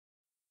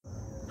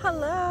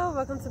Hello,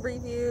 welcome to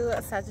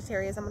briyview,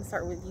 Sagittarius. I'm going to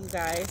start with you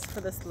guys for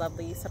this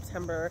lovely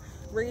September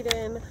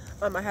reading.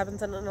 I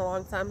haven't done it in a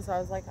long time, so I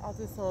was like, I'll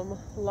do some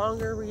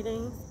longer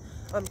readings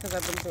because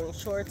I've been doing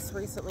shorts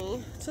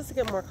recently just to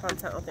get more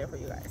content out there for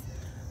you guys.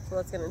 So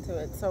let's get into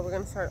it. So we're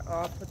going to start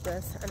off with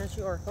this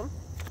energy oracle.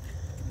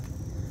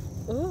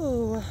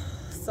 Ooh,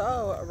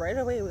 so right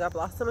away we got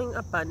blossoming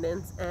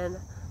abundance and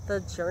the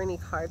journey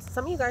cards.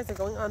 Some of you guys are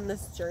going on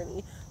this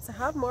journey to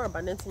have more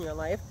abundance in your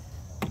life.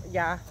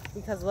 Yeah,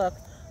 because look,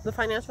 the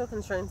financial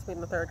constraints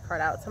being the third card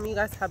out. Some of you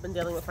guys have been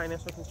dealing with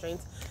financial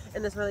constraints,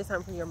 and it's really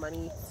time for your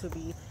money to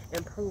be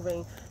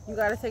improving. You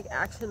got to take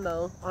action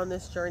though on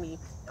this journey.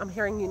 I'm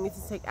hearing you need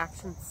to take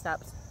action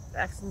steps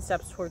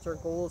towards your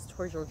goals,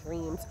 towards your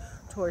dreams,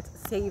 towards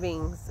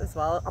savings as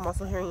well. I'm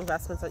also hearing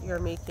investments that you're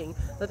making.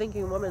 The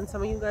thinking woman,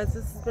 some of you guys,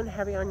 this has been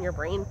heavy on your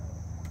brain,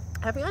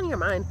 heavy on your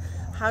mind,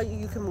 how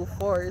you can move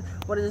forward,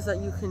 what it is that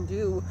you can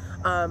do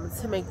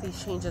to make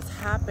these changes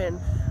happen.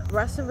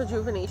 Rest and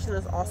rejuvenation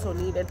is also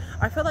needed.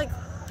 I feel like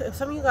if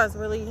some of you guys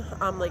really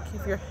like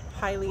if you're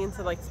highly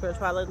into like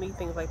spirituality,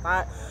 things like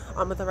that,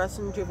 with the rest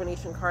and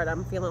rejuvenation card,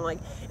 I'm feeling like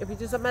if you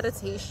do some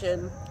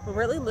meditation,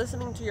 really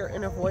listening to your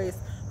inner voice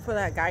for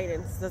that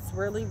guidance, that's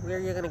really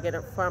where you're gonna get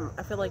it from.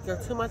 I feel like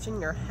you're too much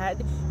in your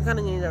head. You're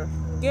gonna need to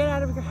get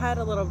out of your head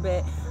a little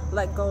bit,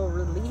 let go,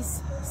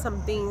 release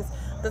some things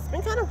that's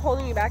been kind of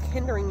holding you back,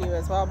 hindering you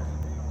as well.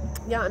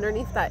 Yeah,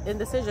 underneath that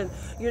indecision,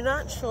 you're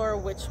not sure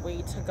which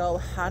way to go,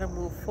 how to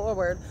move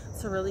forward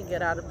to really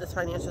get out of this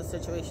financial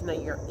situation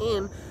that you're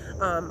in.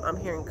 I'm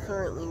hearing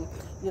currently,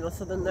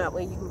 so then that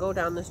way you can go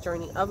down this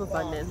journey of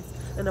abundance,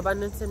 and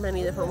abundance in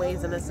many different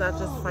ways, and it's not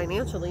just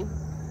financially,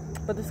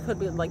 but this could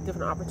be like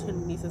different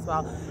opportunities as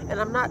well. And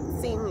I'm not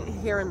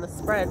seeing here in the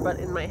spread, but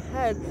in my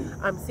head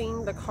I'm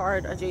seeing the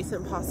card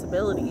adjacent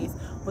possibilities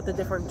with the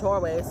different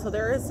doorways. So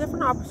there is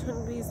different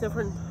opportunities,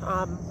 different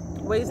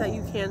ways that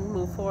you can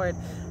move forward.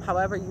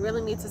 However, you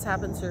really need to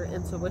tap into your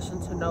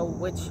intuition to know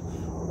which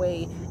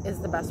way is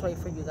the best way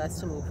for you guys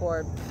to move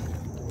forward.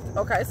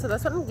 Okay, so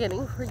that's what I'm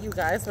getting for you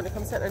guys when it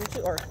comes to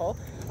energy oracle.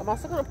 I'm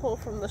also going to pull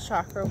from the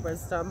Chakra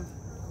Wisdom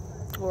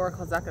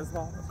Oracle deck as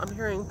well. I'm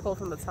hearing pull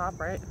from the top,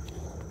 right?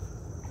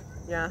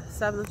 Yeah,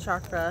 7th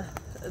chakra,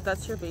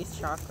 that's your base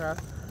chakra,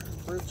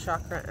 root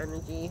chakra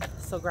energy.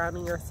 So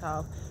grounding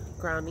yourself,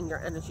 grounding your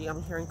energy.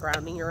 I'm hearing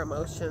grounding your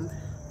emotions.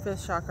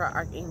 5th chakra,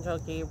 Archangel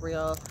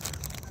Gabriel.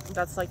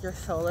 That's like your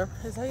solar,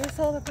 is that your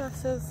solar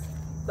plexus?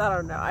 I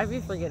don't know, I be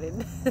forgetting.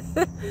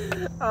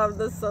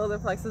 The solar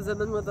plexus, and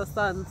then with the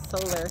sun,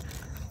 solar,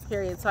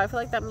 period. So I feel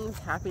like that means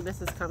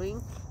happiness is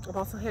coming. I'm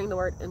also hearing the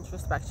word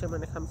introspection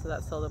when it comes to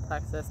that solar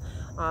plexus.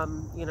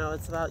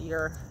 It's about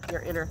your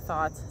inner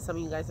thoughts. Some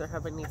of you guys are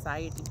having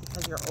anxiety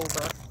because you're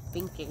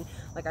overthinking.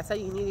 Like I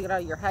said, you need to get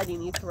out of your head. You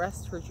need to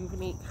rest,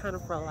 rejuvenate, kind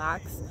of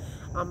relax.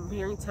 I'm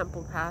hearing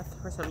temple path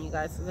for some of you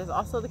guys. So there's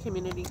also the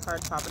community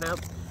card popping out.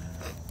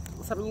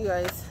 Some of you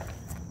guys,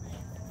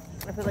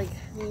 I feel like,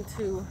 need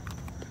to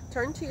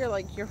turn to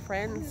your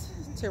friends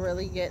to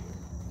really get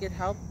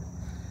help,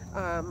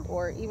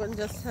 or even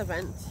just to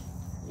vent,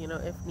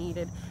 if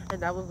needed,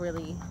 and that will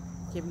really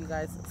give you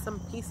guys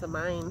some peace of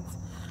mind,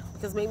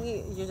 because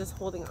maybe you're just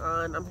holding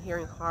on. I'm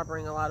hearing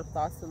harboring a lot of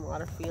thoughts and a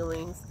lot of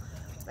feelings.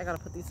 I gotta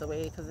put these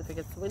away because if it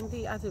gets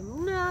windy, I do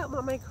not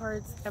want my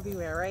cards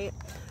everywhere, right?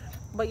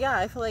 But yeah,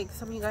 I feel like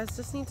some of you guys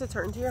just need to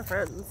turn to your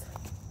friends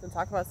and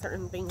talk about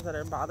certain things that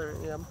are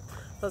bothering you.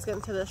 So let's get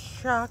into the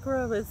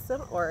Chakra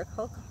Wisdom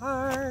Oracle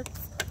cards.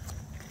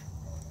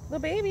 The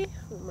baby,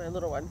 my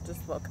little one,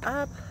 just woke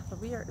up, but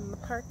we are in the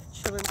park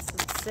chilling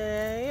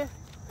today.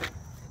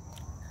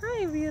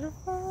 Hi,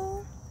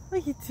 beautiful.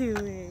 What are you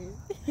doing?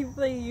 You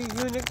playing your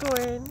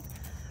unicorn?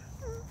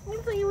 You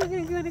playing with your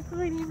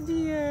unicorn,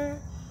 dear?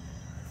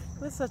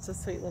 You're such a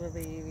sweet little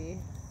baby.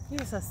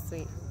 You're so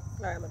sweet.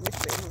 Alright, let me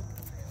see.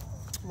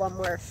 One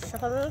more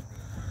shuffle,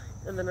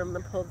 and then I'm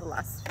going to pull the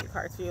last few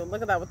cards for you.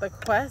 Look at that with the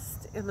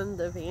Quest and then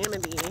the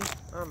Vanity.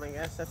 Oh my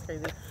gosh, that's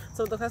crazy.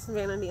 So with the Quest and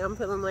Vanity, I'm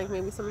feeling like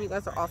maybe some of you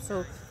guys are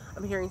also,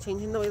 I'm hearing,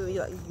 changing the way that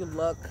you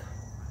look,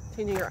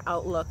 changing your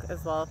outlook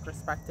as well,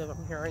 perspective.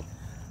 I'm hearing,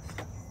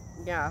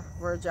 yeah,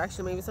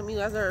 rejection. Maybe some of you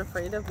guys are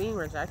afraid of being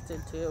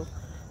rejected too.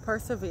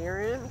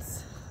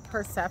 Perseverance,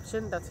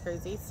 perception, that's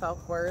crazy,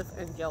 self-worth,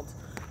 and guilt.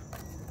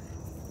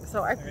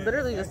 So I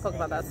literally just spoke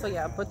about that. So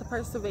yeah, with the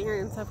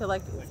perseverance, I feel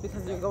like it's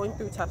because you're going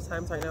through tough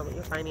times right now with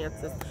your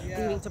finances.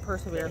 You need to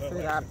persevere through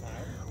that.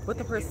 With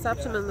the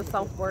perception and the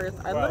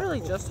self-worth, I literally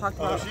just talked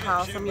about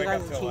how some of you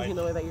guys are changing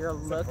the way that you're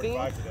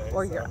looking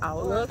or your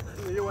outlook.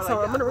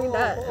 So I'm going to read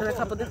that in a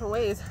couple different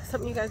ways.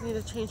 Some of you guys need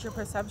to change your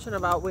perception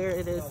about where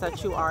it is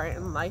that you are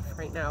in life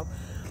right now.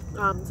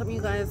 Some of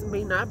you guys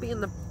may not be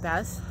in the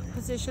best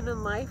position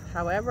in life.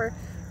 However,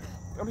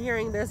 I'm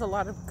hearing there's a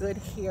lot of good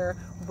here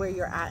where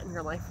you're at in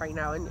your life right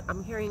now, and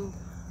I'm hearing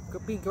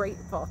be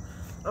grateful.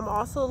 I'm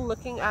also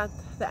looking at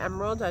the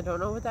emerald. I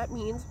don't know what that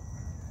means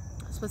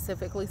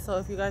specifically, so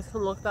if you guys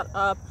can look that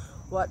up,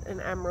 what an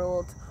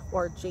emerald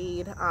or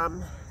jade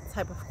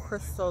type of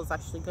crystal is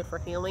actually good for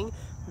healing,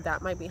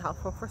 that might be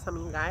helpful for some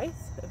of you guys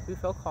if you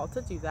feel called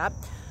to do that.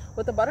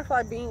 with the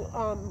butterfly being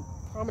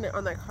prominent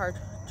on that card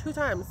 2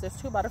 times. There's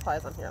 2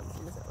 butterflies on here.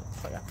 Let me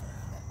show you.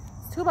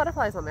 2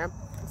 butterflies on there.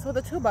 So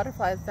the 2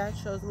 butterflies, that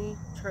shows me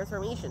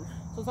transformation.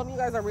 So some of you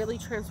guys are really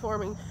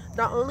transforming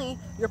not only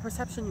your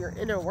perception, your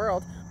inner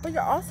world, but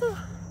you're also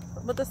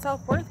with the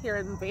self-worth here,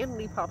 and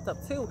vanity popped up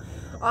too.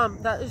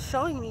 That is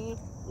showing me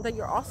that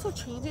you're also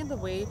changing the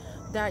way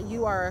that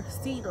you are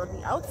seen on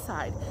the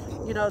outside.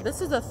 You know,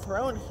 this is a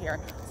throne here.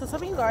 So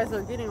some of you guys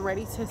are getting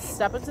ready to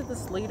step into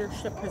this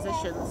leadership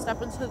position,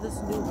 step into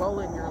this new role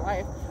in your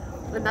life.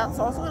 And that's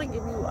also going to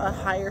give you a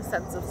higher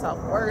sense of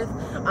self-worth,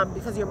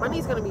 because your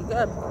money's going to be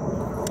good.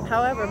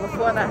 However,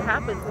 before that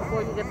happens,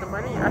 before you get the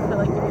money, I feel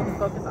like you need to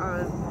focus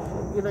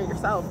on, you know,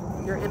 yourself,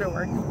 your inner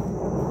work.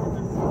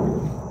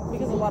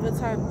 Because a lot of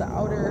times the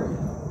outer,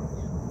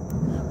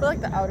 I feel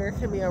like the outer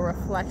can be a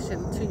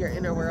reflection to your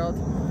inner world,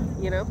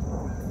 you know?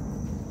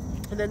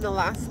 And then the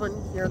last one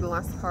here, the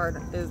last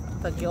card, is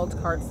the guilt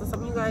card. So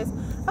some of you guys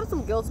have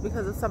some guilt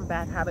because of some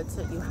bad habits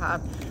that you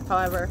have.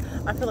 However,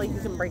 I feel like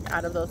you can break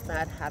out of those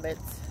bad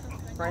habits,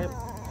 right?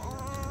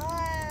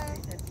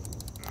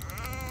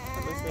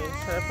 Let me see.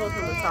 Should I pull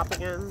from the top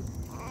again?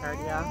 Card,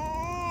 yeah.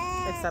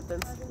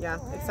 Acceptance. Yeah.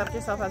 Accept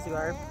yourself as you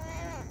are.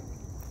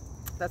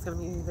 That's going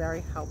to be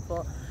very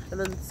helpful. And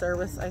then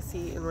service, I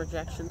see, in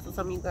rejection. So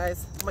some of you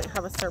guys might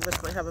have a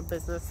service, might have a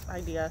business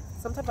idea,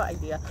 some type of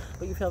idea,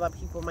 but you feel that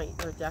people might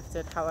reject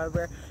it.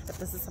 However, if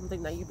this is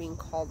something that you're being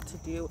called to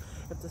do,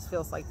 if this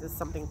feels like this is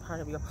something part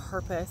of your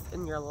purpose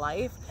in your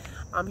life,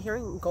 I'm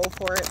hearing go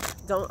for it.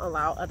 Don't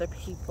allow other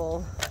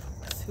people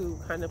to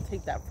kind of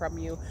take that from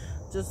you.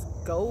 Just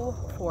go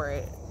for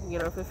it. You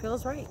know, if it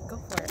feels right, go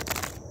for it.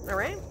 All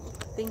right?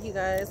 Thank you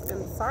guys.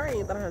 And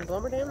sorry that I had to blow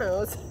my damn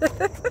nose.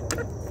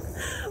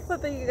 But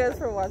thank you guys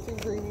for watching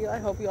Briyview. I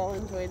hope you all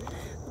enjoyed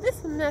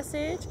this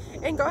message.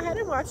 And go ahead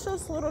and watch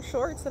those little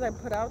shorts that I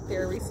put out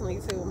there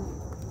recently too.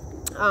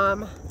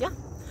 Yeah.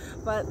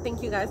 But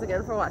thank you guys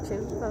again for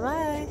watching.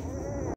 Bye-bye.